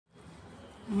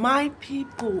My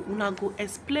people, una go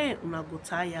explain, una go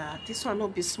tire. This one no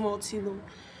be small thing o.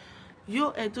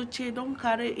 Yul Edochie don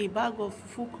carry a bag of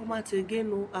fufu come out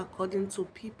again o. According to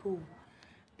people,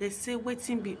 they say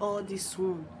wetin be all this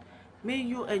one. Make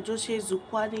Yul Edochie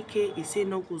zukwanike, e say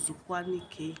no go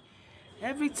zukwanike.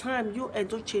 Every time Yul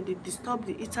Edochie dey disturb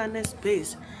the internet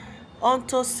space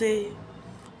unto say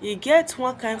e get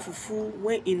one kind fufu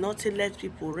wey e not let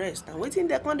people rest. And wetin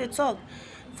dem come dey talk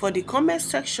for the comment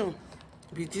section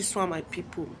be this one, my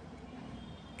people.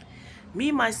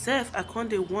 Me myself, I come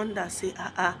dey wonder say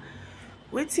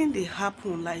wetin dey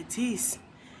happen like this.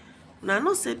 Una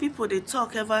know say people dey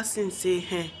talk ever since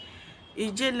say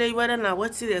ijele whether na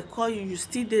wetin dem call you, you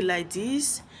still dey like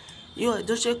this. Yul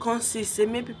Edochie come see say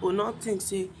make people not think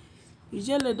say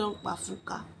ijele don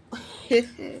kpafuka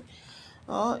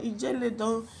or ijele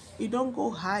don go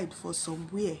hide for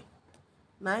somewhere.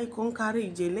 Now e come carry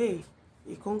ijele,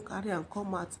 e come carry am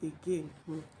come out again.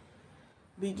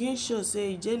 Begin show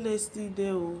say ijele still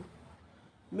dey o.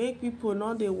 Make people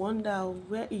no dey wonder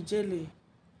where ijele.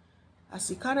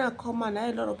 As e carry am come out, na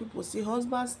a lot of people say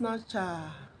husband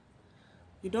snatcher.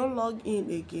 You don log in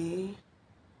again.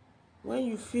 When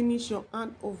you finish your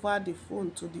hand over the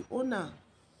phone to the owner,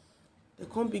 they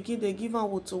come begin dey give am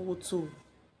woto woto.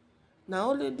 Na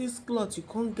only this cloth you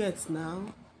can't get now.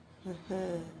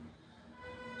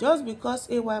 Just because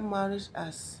AY marriage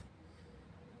has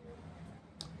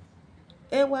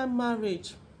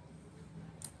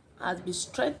been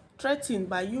threatened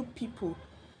by you people,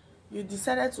 you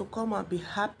decided to come and be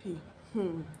happy.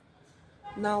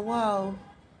 Now wow,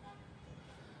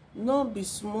 no be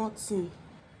small thing.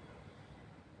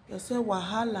 They say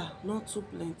wahala not too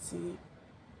plenty.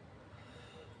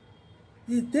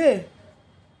 The day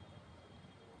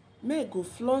may go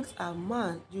flaunt a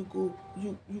man, you go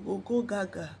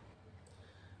gaga.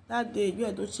 That day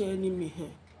you don't share enemy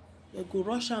here. They go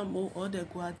rush am or they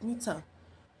go admit am.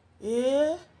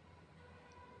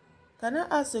 Can I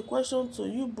ask a question to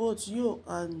you both, you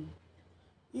and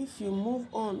if you move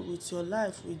on with your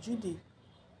life with Judy,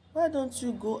 why don't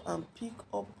you go and pick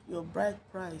up your bride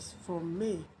price from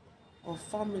me or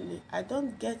family? I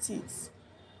don't get it.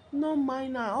 No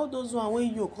minor. All those one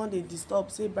when you can't dey disturb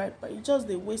say bride price, you just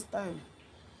dey waste time.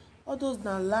 All those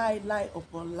na lie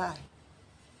upon lie.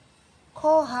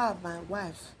 Call her my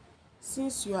wife.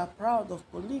 Since you are proud of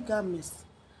polygamist,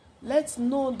 let's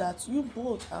know that you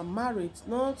both are married,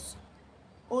 not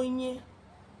onye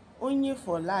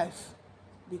for life,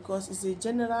 because it's a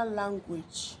general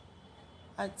language.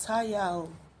 I tire.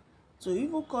 To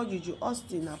even call Juju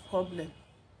Austin a problem.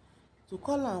 To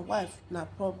call her wife na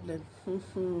problem.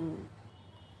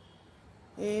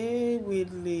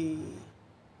 Really.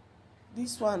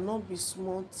 This one not be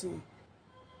small thing.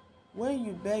 When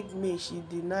you beg me, she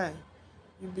deny.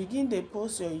 You begin dey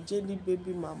post your jelly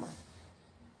baby mama.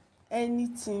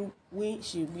 Anything when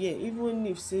she wear, even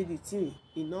if say the thing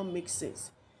it not make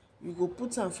sense, you go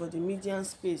put am for the median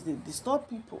space. They disturb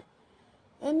people.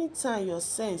 Anytime your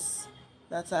sense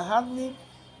that are having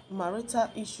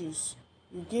marital issues,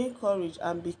 you gain courage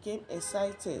and became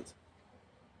excited.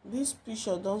 This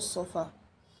picture don't suffer.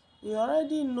 We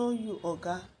already know you,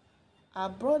 Oga. Our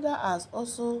brother has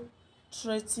also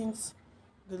threatened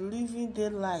the living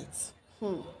daylight.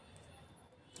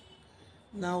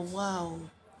 Now wow.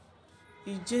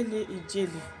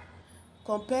 Ijele.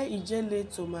 Compare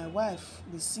Ijele to my wife,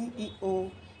 the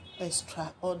CEO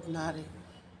extraordinary.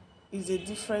 Is a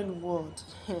different world.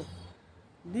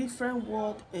 Different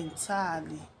world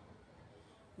entirely.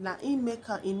 Now in make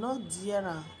her not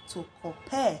dearer to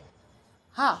compare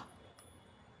her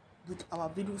with our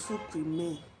beautiful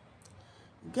queen.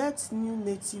 Get new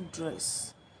native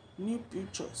dress, new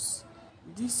pictures.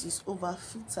 This is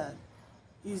overfitted.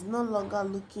 Is no longer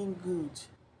looking good.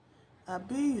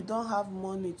 Abi you don't have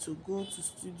money to go to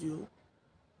studio.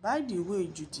 By the way,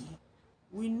 Judy,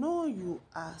 we know you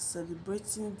are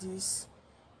celebrating this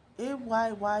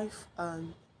AY wife,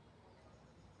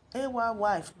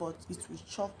 but it will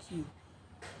shock you.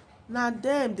 Now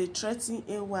them they threaten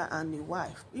AY and the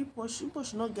wife. People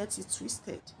should not get it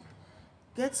twisted.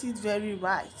 Get it very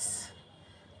right.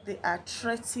 They are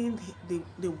threatening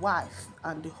the wife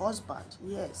and the husband.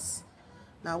 Yes.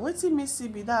 Now wetin me see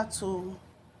be that too.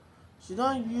 She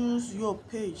don't use your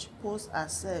page post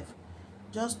herself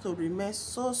just to remain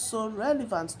so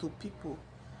relevant to people.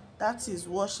 That is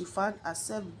what she found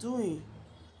herself doing.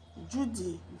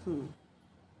 Judy, who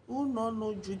no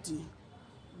know Judy?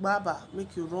 Baba,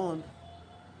 make you run.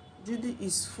 Judy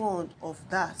is fond of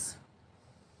that.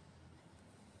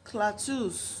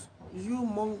 Clatus, you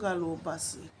Mongalo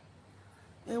Basi.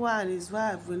 AY and his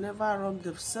wife will never rub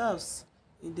themselves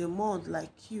in the mud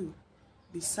like you.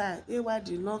 Besides, ay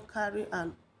did not carry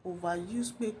an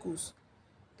overused kpekus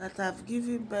that have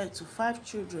given birth to 5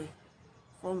 children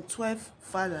from 12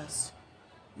 fathers.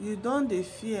 You don dey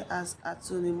fear as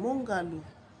Attorney Mongalo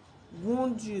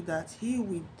warned you that he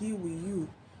will deal with you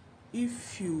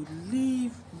if you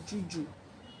leave Juju.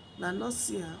 Na not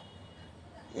see am.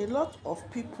 A lot of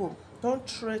people don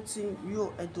threaten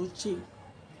Yul Edochie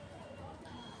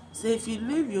say if you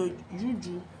leave your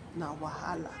Juju na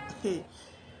wahala. Hey,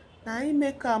 na him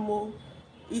make am o.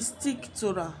 He stick to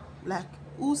am like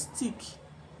who stick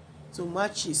to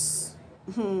matches.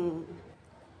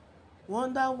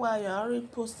 Wonder why you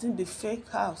aren't posting the fake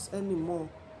house anymore.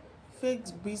 Fake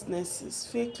businesses,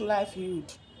 fake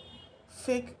livelihood,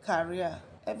 fake career,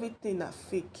 everything na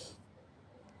fake.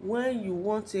 When you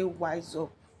want to wise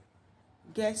up,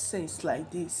 get sense like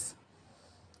this.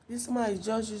 This man is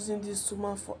just using this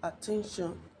woman for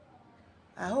attention.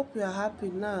 I hope you are happy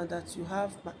now that you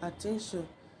have my attention.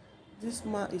 This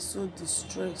man is so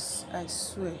distressed, I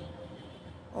swear.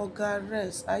 Oga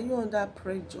rest, are you under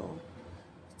pressure?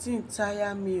 It didn't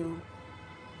tire me o.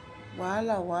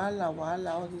 Wahala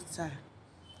all the time.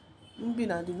 Maybe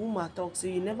na the woman talk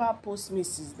say you never post me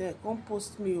since then. Come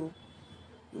post me o.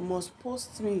 You must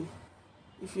post me.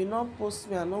 If you not post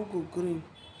me, I no go green.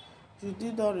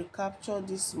 Judy don recapture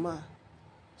this man.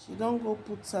 She don go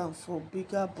put am for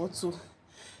bigger bottle.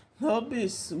 No be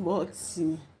small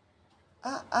thing.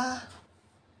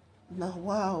 Na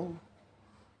wow.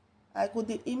 I go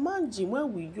dey imagine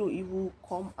when we go even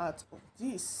come out of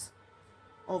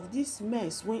this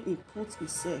mess when he put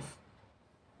himself.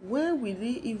 When will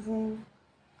he even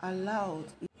allowed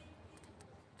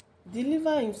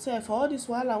deliver himself for all this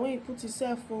wahala when he put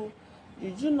himself for?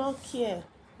 Did you not care?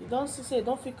 You don't see say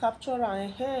don't fit capture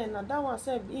am. Na that one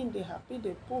sef him dey happy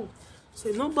dey pull.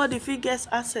 Say nobody fit get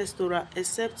access to her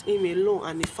except him alone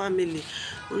and the family.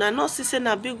 Una not see say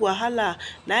na big wahala.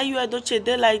 Na Yul Edochie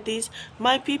dey like this.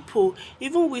 My people,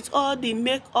 even with all the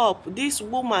makeup, this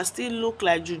woman still look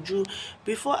like Juju.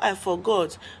 Before I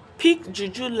forgot, pick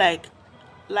Juju like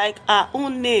her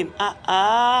own name.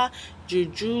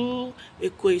 Juju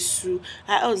Ekwesu.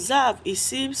 I observe it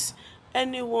seems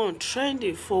anyone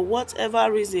trending for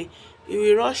whatever reason, he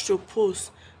will rush to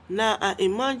post. Now I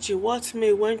imagine what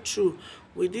May went through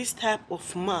with this type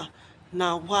of man.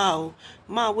 Now wow,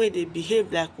 man wey dey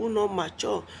behave like who not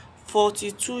mature.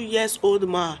 42 years old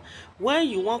man. When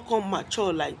you wan come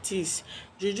mature like this,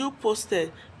 Juju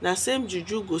posted. Na same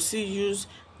Juju go see use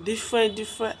different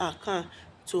account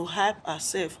to hype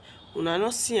herself. Una no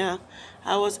see am.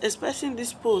 I was expecting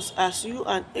this post as you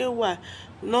and AY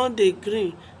no dey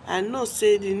green. I know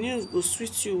say the news go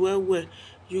sweet you well.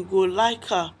 You go like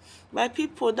her. My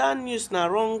people, that news na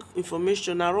wrong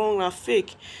information, na wrong, na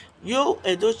fake. Yul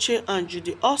Edochie and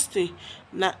Judy Austin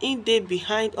na in dey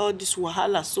behind all this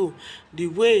wahala. So the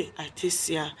way I take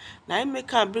see am, na im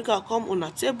make am bring am come on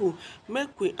a table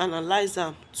make we analyze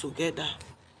am together.